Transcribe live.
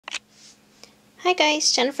Hi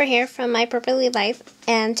guys, Jennifer here from My Purpley Life,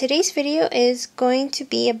 and today's video is going to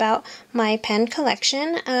be about my pen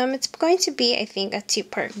collection. It's going to be, I think, a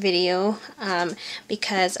two-part video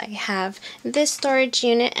because I have this storage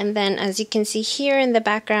unit, and then as you can see here in the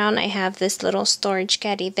background, I have this little storage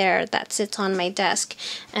caddy there that sits on my desk,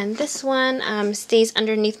 and this one stays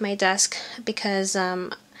underneath my desk because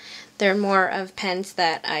they're more of pens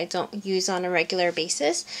that I don't use on a regular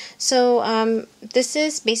basis. So this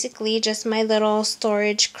is basically just my little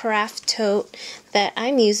storage craft tote that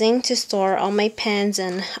I'm using to store all my pens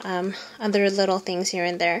and other little things here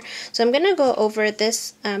and there. So I'm going to go over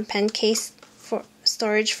this pen case for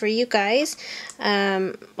storage for you guys.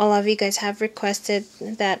 A lot of you guys have requested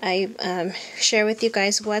that I share with you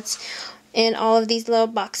guys what's in all of these little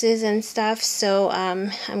boxes and stuff, so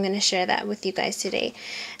I'm going to share that with you guys today.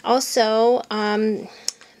 Also,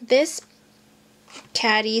 this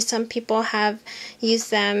caddy, some people have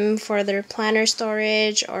used them for their planner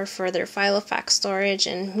storage or for their Filofax storage,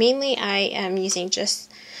 and mainly I am using just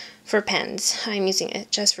for pens. I'm using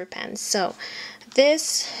it just for pens. So this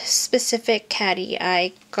specific caddy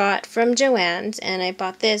I got from JoAnn's, and I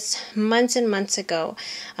bought this months and months ago.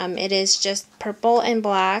 It is just purple and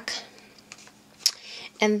black.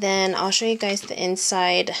 And then I'll show you guys the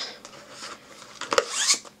inside.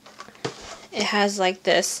 It has like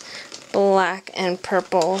this black and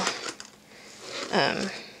purple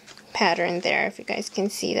pattern there, if you guys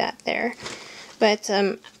can see that there. But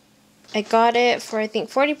I got it for, I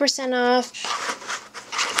think, 40% off.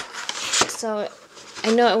 So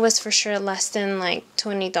I know it was for sure less than like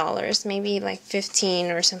 $20, maybe like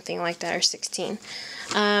 15 or something like that, or 16.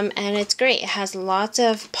 And it's great. It has lots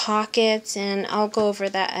of pockets, and I'll go over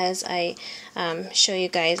that as I show you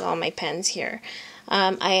guys all my pens here.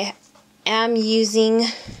 I am using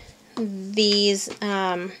these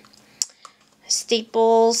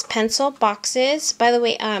Staples pencil boxes. By the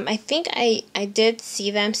way, I think I did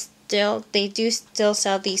see them still. They do still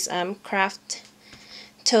sell these craft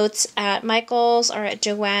totes at Michael's or at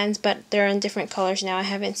JoAnn's, but they're in different colors now. I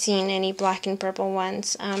haven't seen any black and purple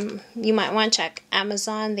ones. You might want to check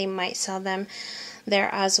Amazon. They might sell them there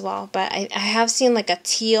as well. But I have seen like a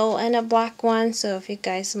teal and a black one. So if you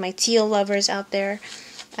guys, my teal lovers out there,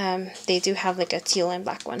 they do have like a teal and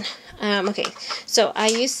black one. Okay, so I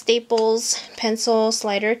use Staples pencil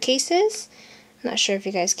slider cases. Not sure if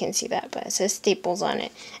you guys can see that, but it says Staples on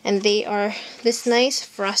it. And they are this nice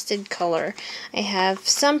frosted color. I have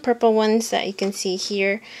some purple ones that you can see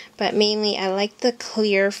here, but mainly I like the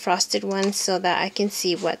clear frosted ones so that I can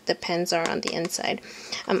see what the pens are on the inside.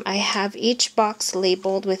 I have each box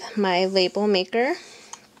labeled with my label maker.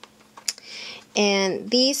 And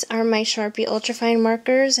these are my Sharpie Ultrafine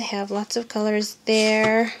markers. I have lots of colors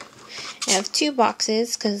there. I have two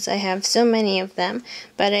boxes because I have so many of them,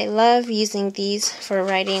 but I love using these for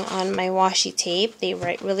writing on my washi tape. They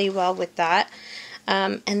write really well with that.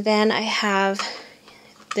 And then I have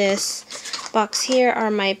this box here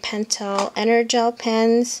are my Pentel Energel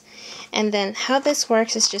pens. And then how this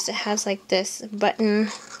works is just it has like this button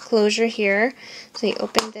closure here. So you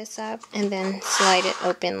open this up and then slide it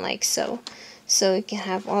open like so. So you can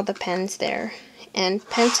have all the pens there. And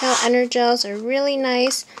Pentel Energels are really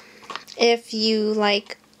nice. If you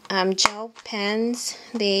like gel pens,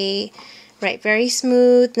 they write very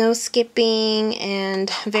smooth, no skipping,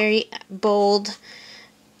 and very bold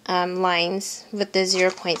lines with the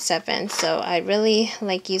 0.7. So I really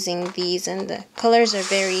like using these, and the colors are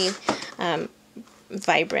very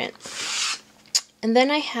vibrant. And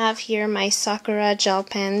then I have here my Sakura gel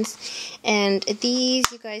pens, and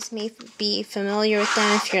these, you guys may be familiar with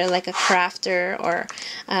them if you're like a crafter or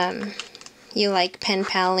you like pen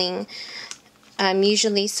paling.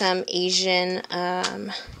 Usually some Asian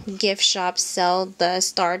gift shops sell the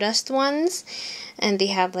Stardust ones, and they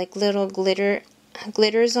have like little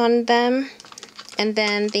glitters on them. And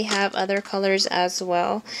then they have other colors as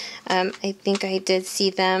well. I think I did see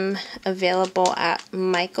them available at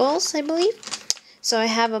Michael's, I believe. So I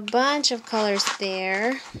have a bunch of colors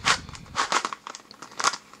there.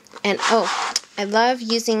 And oh, I love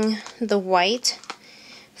using the white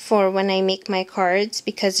for when I make my cards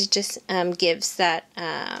because it just gives that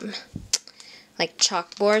like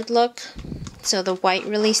chalkboard look. So the white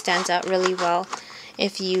really stands out really well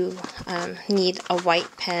if you need a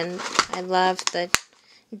white pen. I love the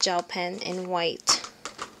gel pen in white.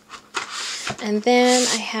 And then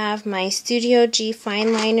I have my Studio G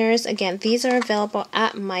fine liners. Again, these are available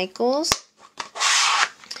at Michael's.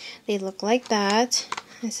 They look like that.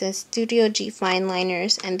 It says Studio G fine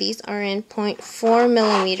liners, and these are in 0.4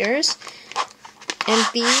 millimeters. And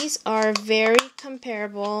these are very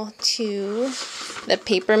comparable to the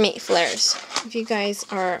Papermate flares. If you guys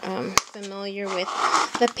are familiar with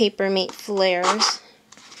the Papermate flares,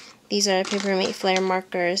 these are Papermate flare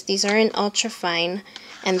markers. These are in ultra fine,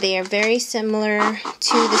 and they are very similar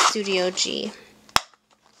to the Studio G.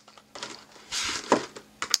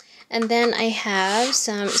 And then I have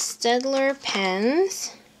some Staedtler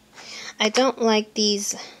pens. I don't like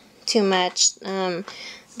these too much.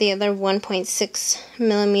 The other 1.6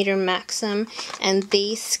 millimeter Maxim, and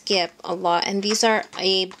they skip a lot. And these are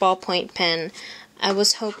a ballpoint pen. I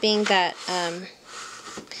was hoping that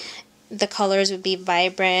the colors would be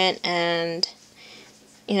vibrant, and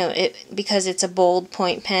you know, because it's a bold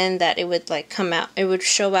point pen, that it would like come out, it would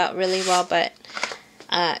show out really well, but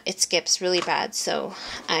it skips really bad, so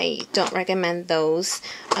I don't recommend those.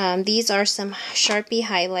 These are some Sharpie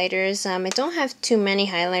highlighters. I don't have too many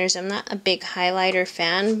highlighters. I'm not a big highlighter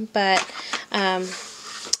fan, but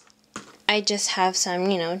I just have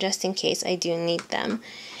some, you know, just in case I do need them.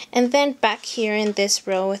 And then back here in this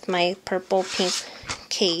row with my purple pink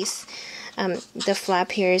case, the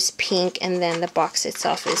flap here is pink, and then the box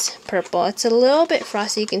itself is purple. It's a little bit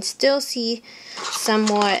frosty. You can still see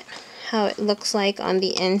somewhat how it looks like on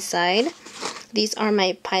the inside. These are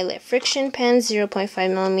my Pilot Friction pens,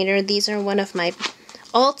 0.5 millimeter. These are one of my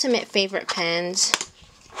ultimate favorite pens,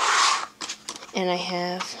 and I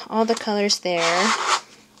have all the colors there.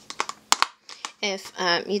 If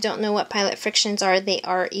you don't know what Pilot Frictions are, they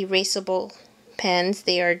are erasable pens.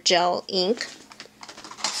 They are gel ink.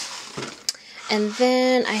 And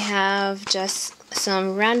then I have just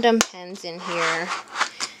some random pens in here.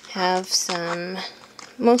 Have some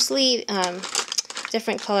mostly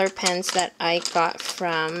different color pens that I got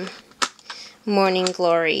from Morning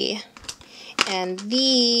Glory. And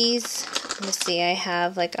these, let's see, I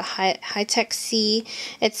have like a High-Tech C.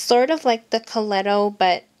 It's sort of like the Coletto,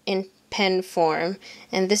 but in pen form.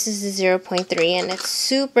 And this is a 0.3, and it's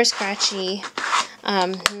super scratchy.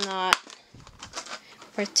 Not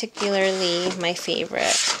particularly my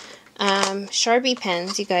favorite. Sharpie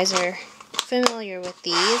pens, you guys are familiar with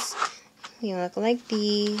these. They look like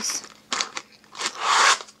these.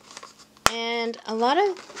 And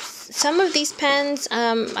some of these pens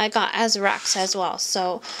I got as racks as well.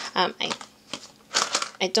 So I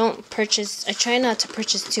try not to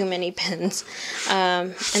purchase too many pens.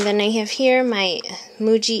 And then I have here my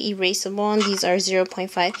Muji erasable, and these are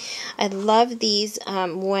 0.5. I love these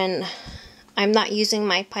when I'm not using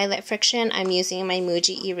my Pilot Friction, I'm using my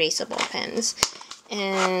Muji erasable pens.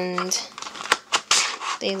 And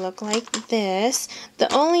they look like this.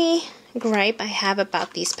 The only gripe I have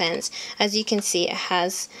about these pens, as you can see, it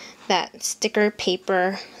has that sticker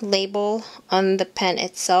paper label on the pen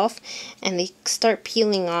itself, and they start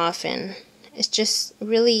peeling off, and it's just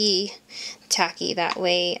really tacky that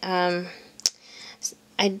way.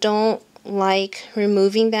 I don't like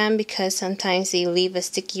removing them because sometimes they leave a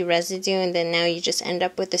sticky residue, and then now you just end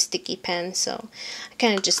up with a sticky pen, so I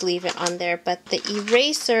kind of just leave it on there. But the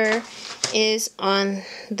eraser is on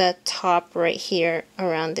the top right here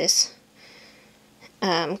around this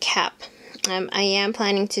cap. I am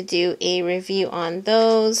planning to do a review on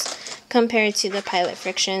those compared to the Pilot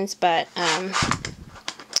Frictions, but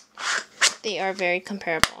they are very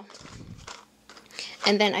comparable.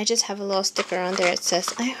 And then I just have a little sticker on there. It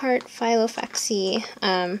says, I heart Filofaxi,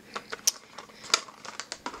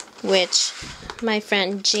 which my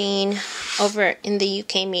friend Jane over in the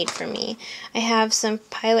UK made for me. I have some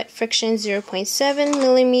Pilot Friction 0.7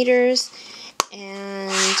 millimeters,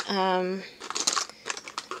 and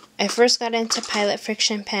I first got into Pilot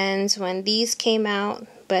Friction pens when these came out,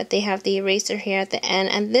 but they have the eraser here at the end,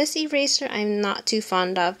 and this eraser I'm not too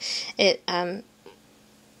fond of. It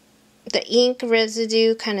the ink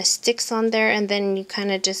residue kind of sticks on there, and then you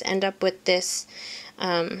kind of just end up with this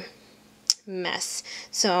mess.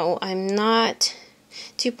 So I'm not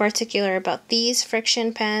too particular about these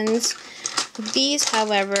friction pens. These,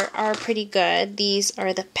 however, are pretty good. These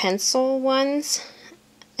are the pencil ones,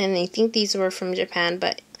 and I think these were from Japan,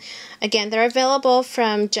 but again, they're available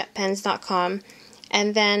from jetpens.com.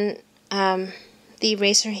 And then the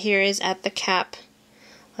eraser here is at the cap,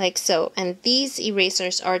 like so. And these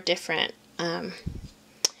erasers are different.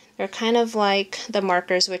 They're kind of like the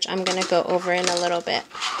markers, which I'm going to go over in a little bit.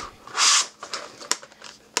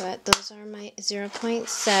 But those are my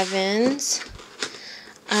 0.7s.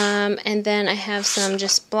 And then I have some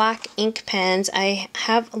just black ink pens. I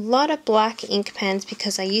have a lot of black ink pens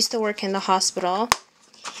because I used to work in the hospital,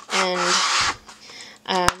 and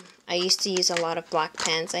I used to use a lot of black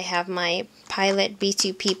pens. I have my Pilot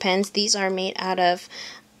B2P pens. These are made out of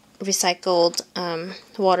recycled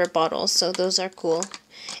water bottles, so those are cool.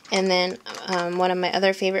 And then one of my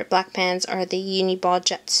other favorite black pens are the Uni-ball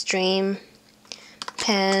Jetstream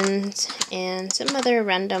pens, and some other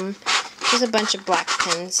random, just a bunch of black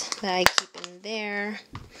pens that I keep in there.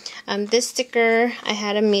 This sticker, I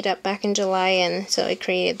had a meetup back in July, and so I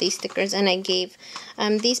created these stickers, and I gave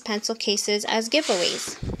these pencil cases as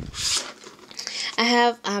giveaways. I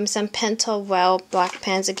have some Pentel Well black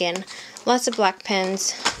pens, again, lots of black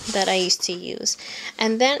pens that I used to use.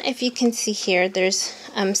 And then if you can see here, there's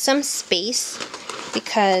some space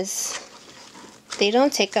because they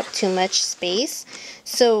don't take up too much space.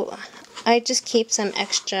 So I just keep some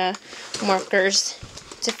extra markers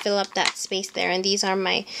to fill up that space there. And these are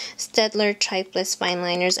my Staedtler Triplus fine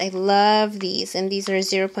liners. I love these, and these are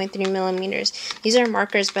 0.3 millimeters. These are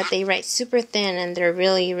markers, but they write super thin, and they're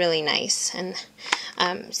really, really nice. And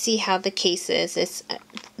see how the case is. It's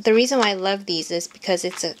the reason why I love these is because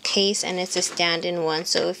it's a case and it's a stand-in one.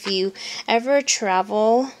 So if you ever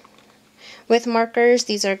travel with markers,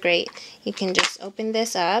 these are great. You can just open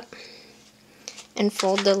this up and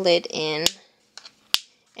fold the lid in,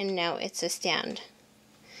 and now it's a stand.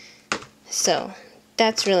 So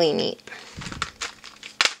that's really neat.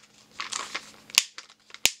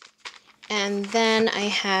 And then I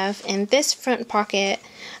have in this front pocket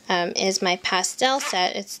is my pastel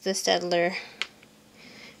set. It's the Staedtler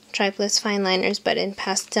Triplus fine liners, but in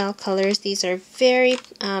pastel colors. These are very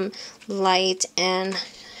light and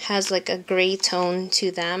has like a gray tone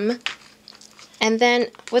to them. And then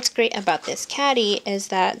what's great about this caddy is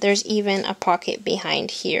that there's even a pocket behind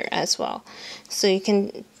here as well. So you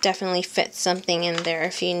can definitely fit something in there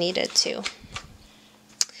if you needed to.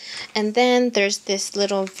 And then there's this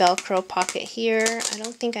little Velcro pocket here. I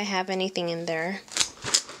don't think I have anything in there.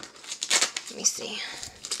 Let me see.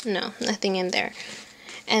 No, nothing in there.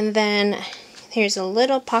 And then here's a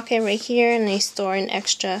little pocket right here, and I store an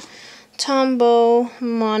extra Tombow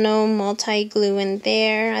Mono multi-glue in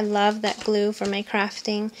there. I love that glue for my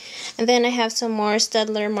crafting. And then I have some more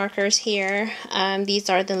Staedtler markers here. These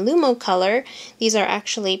are the Lumo color. These are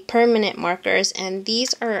actually permanent markers, and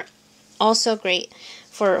these are also great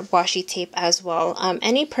for washi tape as well.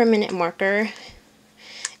 Any permanent marker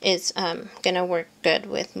is gonna work good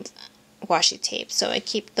with washi tape, so I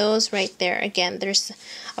keep those right there. Again, there's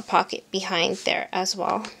a pocket behind there as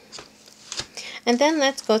well. And then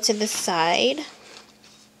let's go to the side.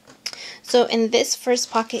 So in this first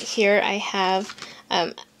pocket here, I have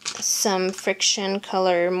some friction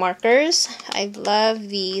color markers. I love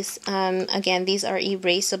these. Again, these are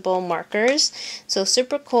erasable markers, so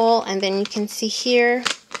super cool. And then you can see here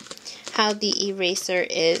how the eraser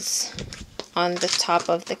is on the top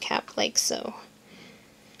of the cap, like so.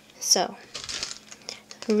 So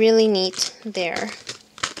really neat there.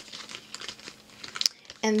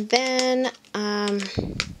 And then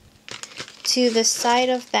to the side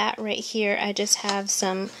of that right here, I just have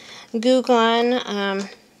some Goo Gone.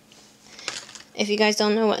 If you guys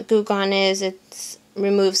don't know what Goo Gone is, it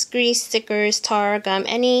removes grease, stickers, tar, gum,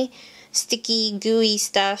 any sticky, gooey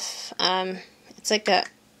stuff. It's like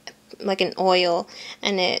an oil,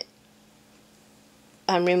 and it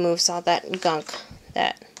removes all that gunk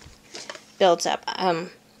that builds up.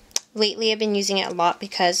 Lately I've been using it a lot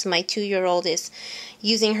because my 2-year-old is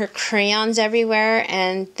using her crayons everywhere,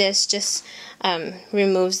 and this just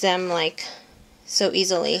removes them like so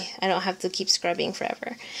easily. I don't have to keep scrubbing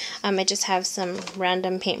forever. I just have some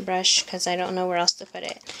random paintbrush because I don't know where else to put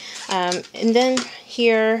it. And then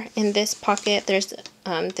here in this pocket, there's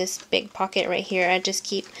this big pocket right here. I just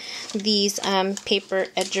keep these paper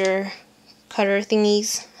edger cutter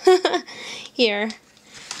thingies here.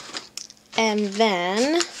 And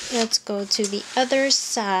then let's go to the other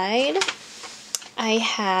side. I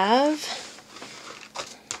have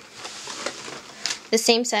the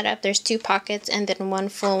same setup. There's 2 pockets and then 1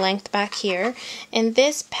 full length back here. In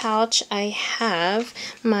this pouch I have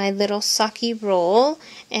my little sake roll,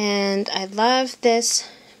 and I love this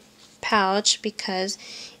pouch because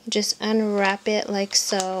you just unwrap it like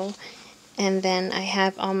so, and then I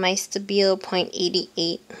have all my Stabilo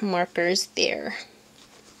 .88 markers there.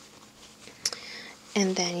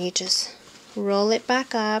 And then you just roll it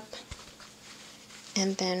back up,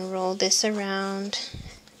 and then roll this around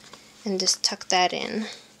and just tuck that in.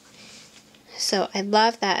 So I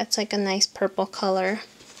love that. It's like a nice purple color.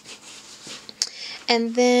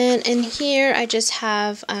 And then in here I just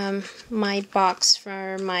have my box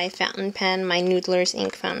for my fountain pen, my Noodler's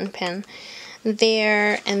ink fountain pen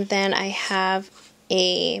there. And then I have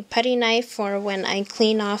a putty knife for when I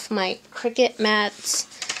clean off my Cricut mats.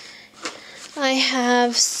 I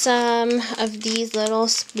have some of these little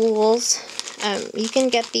spools. You can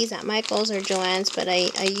get these at Michael's or JoAnn's, but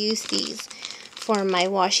I use these for my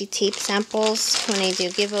washi tape samples when I do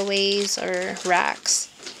giveaways or racks.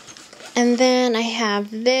 And then I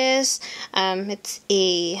have this. It's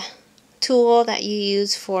a tool that you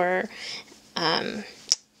use for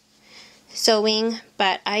sewing,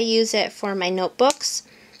 but I use it for my notebooks.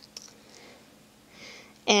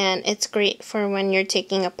 And it's great for when you're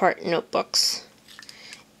taking apart notebooks.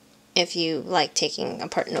 If you like taking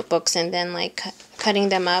apart notebooks and then like cutting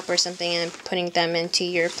them up or something and putting them into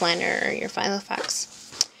your planner or your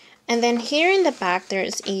Filofax. And then here in the back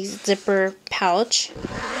there's a zipper pouch.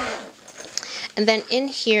 And then in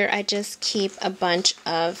here I just keep a bunch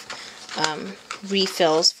of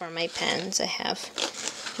refills for my pens. I have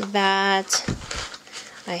that.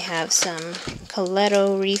 I have some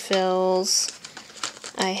Coletto refills.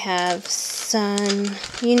 I have some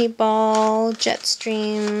Uni-ball,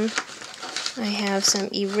 Jetstream. I have some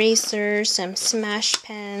erasers, some smash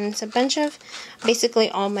pens, a bunch of basically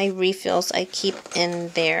all my refills I keep in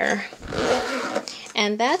there.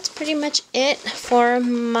 And that's pretty much it for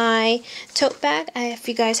my tote bag. If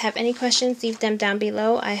you guys have any questions, leave them down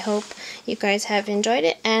below. I hope you guys have enjoyed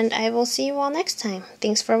it, and I will see you all next time.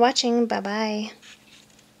 Thanks for watching. Bye-bye.